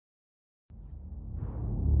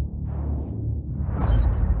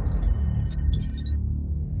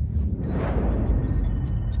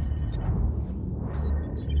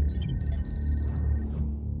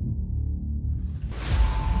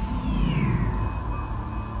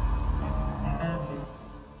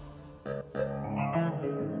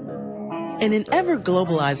In an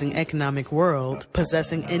ever-globalizing economic world,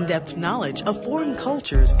 possessing in-depth knowledge of foreign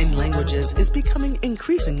cultures and languages is becoming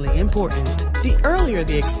increasingly important. The earlier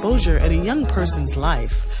the exposure in a young person's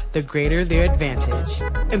life, the greater their advantage.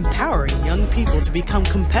 Empowering young people to become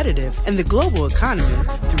competitive in the global economy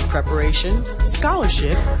through preparation,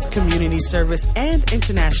 scholarship, community service, and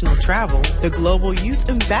international travel, the Global Youth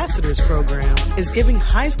Ambassadors Program is giving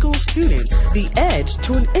high school students the edge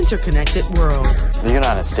to an interconnected world. The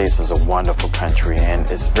United States is a wonderful country, and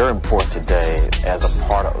it's very important today as a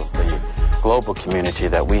part of the global community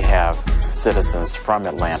that we have citizens from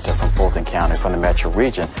Atlanta, from Fulton County, from the metro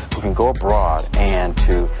region who can go abroad and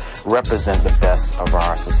to represent the best of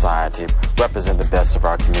our society, represent the best of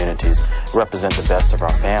our communities, represent the best of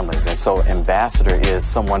our families. And so ambassador is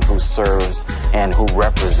someone who serves and who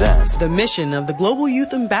represents. The mission of the Global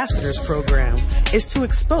Youth Ambassadors Program is to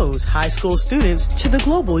expose high school students to the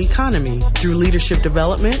global economy through leadership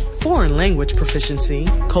development, foreign language proficiency,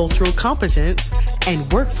 cultural competence,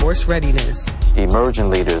 and workforce readiness. Emerging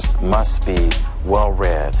leaders must be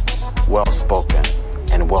well-read, well-spoken,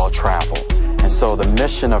 and well-traveled. And so the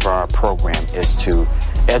mission of our program is to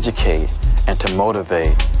educate and to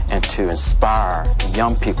motivate and to inspire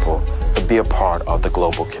young people to be a part of the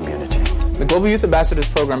global community. The Global Youth Ambassadors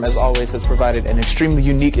Program, as always, has provided an extremely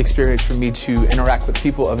unique experience for me to interact with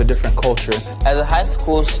people of a different culture. As a high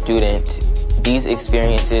school student, these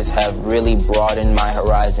experiences have really broadened my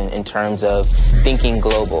horizon in terms of thinking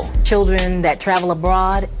global. Children that travel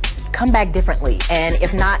abroad come back differently, and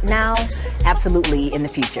if not now, absolutely in the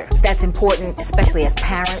future. That's important, especially as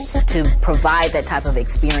parents, to provide that type of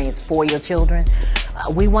experience for your children.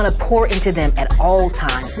 We want to pour into them at all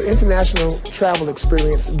times. The international travel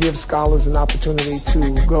experience gives scholars an opportunity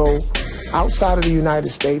to go outside of the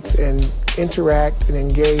United States and interact and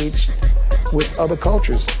engage with other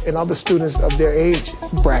cultures and other students of their age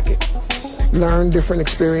bracket. Learn different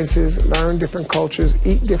experiences, learn different cultures,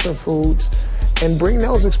 eat different foods, and bring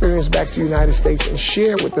those experiences back to the United States and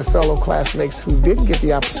share with the fellow classmates who didn't get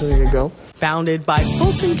the opportunity to go. Founded by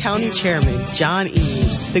Fulton County Chairman John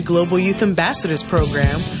Eaves, the Global Youth Ambassadors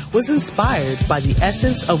Program was inspired by the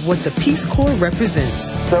essence of what the Peace Corps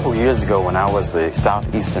represents. Several years ago, when I was the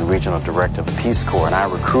Southeastern Regional Director of the Peace Corps, and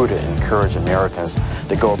I recruited and encouraged Americans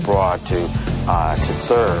to go abroad to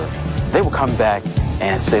serve, they would come back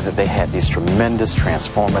and say that they had these tremendous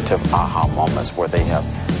transformative aha moments where they have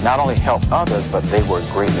not only helped others, but they were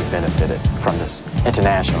greatly benefited from this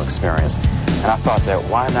international experience. And I thought that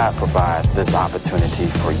why not provide this opportunity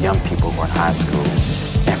for young people who are in high school.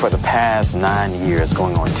 And for the past 9 years,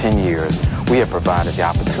 going on 10 years, we have provided the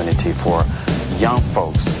opportunity for young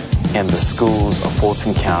folks in the schools of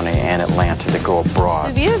Fulton County and Atlanta to go abroad.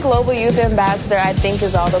 To be a Global Youth Ambassador, I think,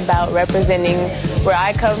 is all about representing where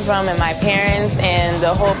I come from and my parents and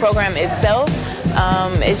the whole program itself.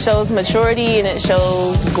 It shows maturity and it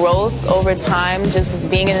shows growth over time, just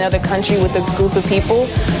being in another country with a group of people.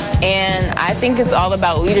 And I think it's all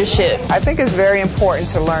about leadership. I think it's very important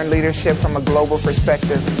to learn leadership from a global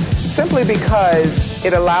perspective, simply because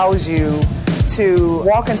it allows you to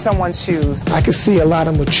walk in someone's shoes. I can see a lot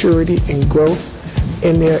of maturity and growth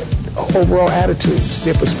in their overall attitudes.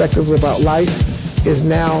 Their perspectives about life is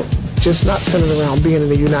now just not centered around being in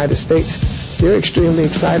the United States. They're extremely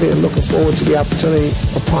excited and looking forward to the opportunity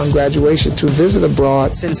upon graduation to visit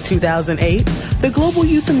abroad. Since 2008, the Global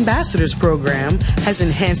Youth Ambassadors Program has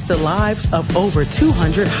enhanced the lives of over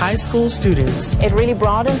 200 high school students. It really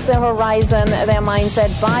broadens their horizon, their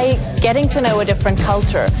mindset, by getting to know a different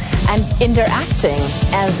culture and interacting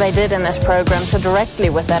as they did in this program, so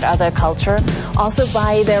directly with that other culture. Also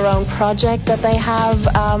by their own project that they have,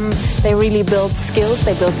 they really build skills,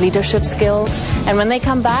 they build leadership skills, and when they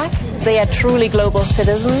come back, they are truly global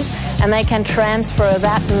citizens, and they can transfer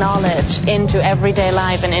that knowledge into everyday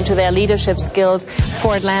life and into their leadership skills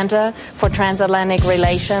for Atlanta, for transatlantic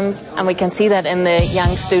relations. And we can see that in the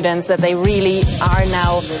young students, that they really are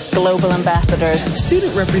now global ambassadors.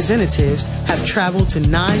 Student representatives have traveled to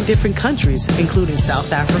 9 different countries, including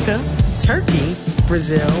South Africa, Turkey,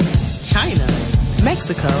 Brazil, China,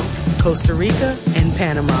 Mexico, Costa Rica, and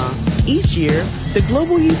Panama. Each year, the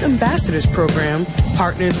Global Youth Ambassadors Program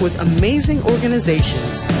partners with amazing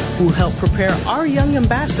organizations who help prepare our young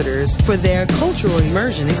ambassadors for their cultural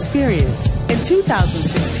immersion experience. In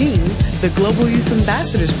 2016, the Global Youth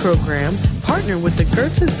Ambassadors Program partner with the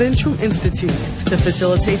Goethe Zentrum Institute to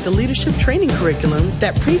facilitate the leadership training curriculum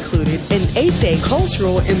that precluded an 8-day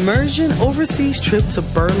cultural immersion overseas trip to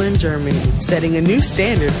Berlin, Germany, setting a new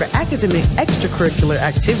standard for academic extracurricular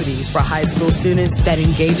activities for high school students that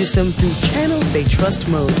engages them through channels they trust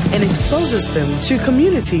most and exposes them to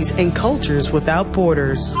communities and cultures without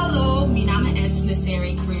borders. Hello, my name is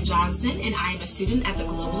Naseri Career Johnson, and I am a student at the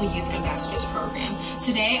Global Youth Ambassadors Program.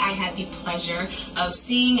 Today, I had the pleasure of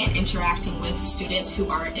seeing and interacting with students who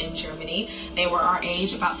are in Germany. They were our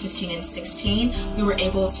age, about 15 and 16. We were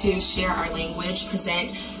able to share our language,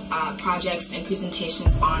 present projects and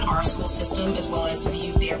presentations on our school system, as well as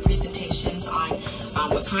view their presentations on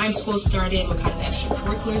what time school started, what kind of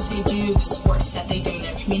extracurriculars they do, the sports that they do in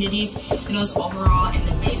their communities, and it was overall an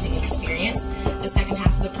amazing experience. The second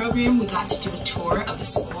half of the program, we got to do a tour of the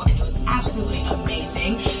school, and it was absolutely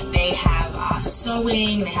amazing. They have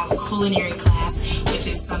sewing, they have a culinary class, which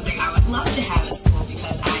is something I would love to have at school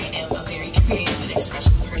because I am a very creative and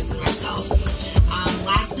expressive person myself.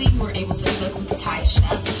 Lastly, we were able to cook with the Thai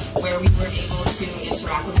chef, where we were able to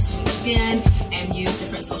interact with the students again and use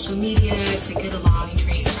different social media to get along and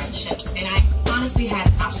create friendships. And I honestly had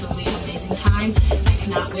an absolutely amazing time. I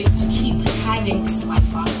cannot wait to keep having these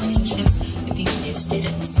lifelong relationships with these new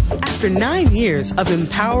students. After 9 years of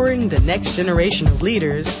empowering the next generation of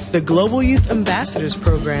leaders, the Global Youth Ambassadors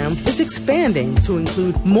Program is expanding to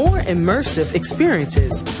include more immersive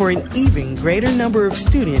experiences for an even greater number of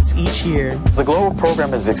students each year. The global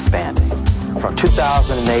program is expanding. From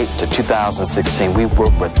 2008 to 2016, we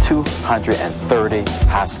worked with 230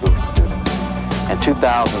 high school students. In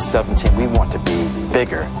 2017, we want to be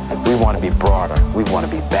bigger, we want to be broader, we want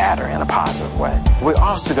to be better in a positive way. We're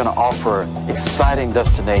also going to offer exciting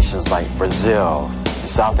destinations like Brazil,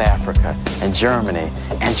 South Africa, and Germany,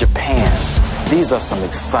 and Japan. These are some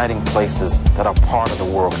exciting places that are part of the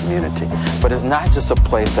world community. But it's not just a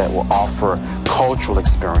place that will offer cultural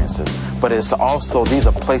experiences, but it's also, these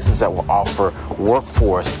are places that will offer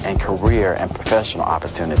workforce and career and professional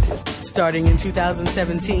opportunities. Starting in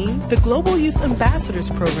 2017, the Global Youth Ambassadors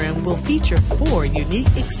Program will feature 4 unique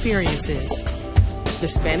experiences. The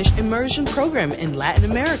Spanish Immersion Program in Latin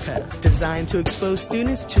America, designed to expose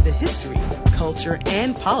students to the history, culture,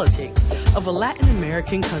 and politics of a Latin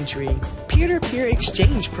American country. Peer-to-peer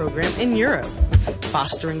exchange program in Europe,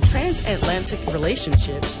 fostering transatlantic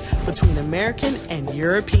relationships between American and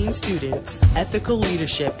European students. Ethical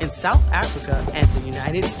leadership in South Africa and the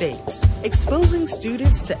United States, exposing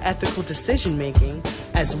students to ethical decision-making,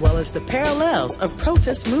 as well as the parallels of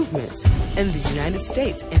protest movements in the United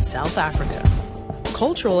States and South Africa.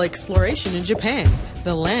 Cultural exploration in Japan,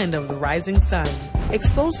 the land of the rising sun,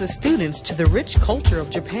 exposes students to the rich culture of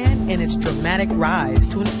Japan and its dramatic rise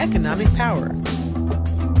to an economic power.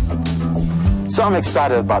 So I'm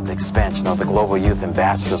excited about the expansion of the Global Youth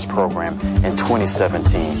Ambassadors Program in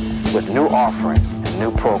 2017 with new offerings and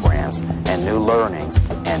new programs and new learnings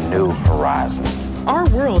and new horizons. Our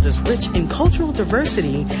world is rich in cultural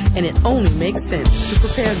diversity, and it only makes sense to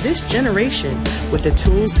prepare this generation with the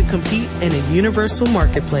tools to compete in a universal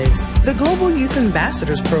marketplace. The Global Youth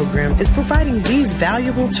Ambassadors Program is providing these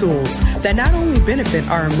valuable tools that not only benefit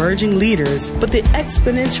our emerging leaders, but the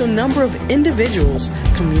exponential number of individuals,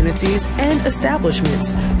 communities, and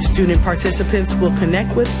establishments student participants will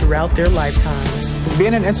connect with throughout their lifetimes.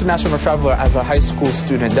 Being an international traveler as a high school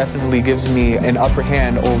student definitely gives me an upper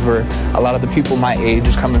hand over a lot of the people my age,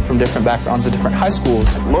 coming from different backgrounds and different high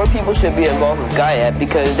schools. More people should be involved with GYAP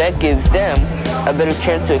because that gives them a better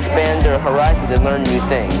chance to expand their horizons and learn new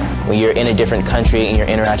things. When you're in a different country and you're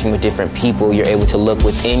interacting with different people, you're able to look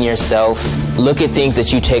within yourself, look at things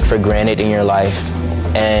that you take for granted in your life,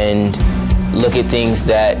 and look at things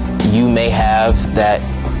that you may have that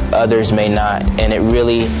others may not, and it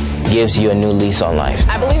really gives you a new lease on life.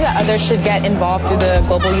 I believe that others should get involved through the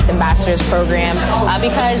Global Youth Ambassadors Program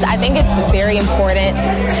because I think it's very important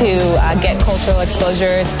to get cultural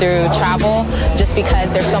exposure through travel, just because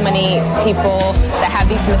there's so many people that have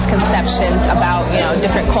these misconceptions about, you know,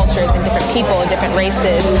 different cultures and different people, different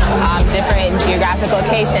races, different geographic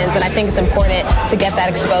locations, and I think it's important to get that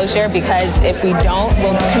exposure because if we don't,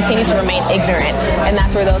 we'll continue to remain ignorant, and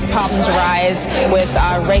that's where those problems arise with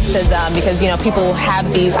racism, because, you know, people have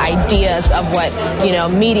these ideas of what, you know,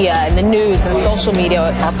 media and the news and social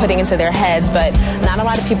media are putting into their heads, but not a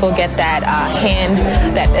lot of people get that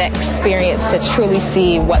that experience to truly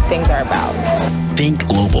see what things are about. Think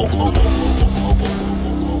global.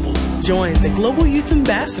 Join the Global Youth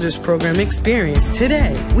Ambassadors Program experience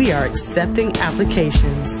today. We are accepting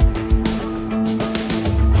applications.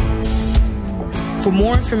 For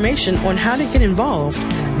more information on how to get involved,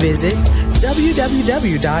 visit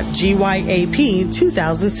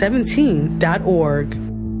www.gyap2017.org.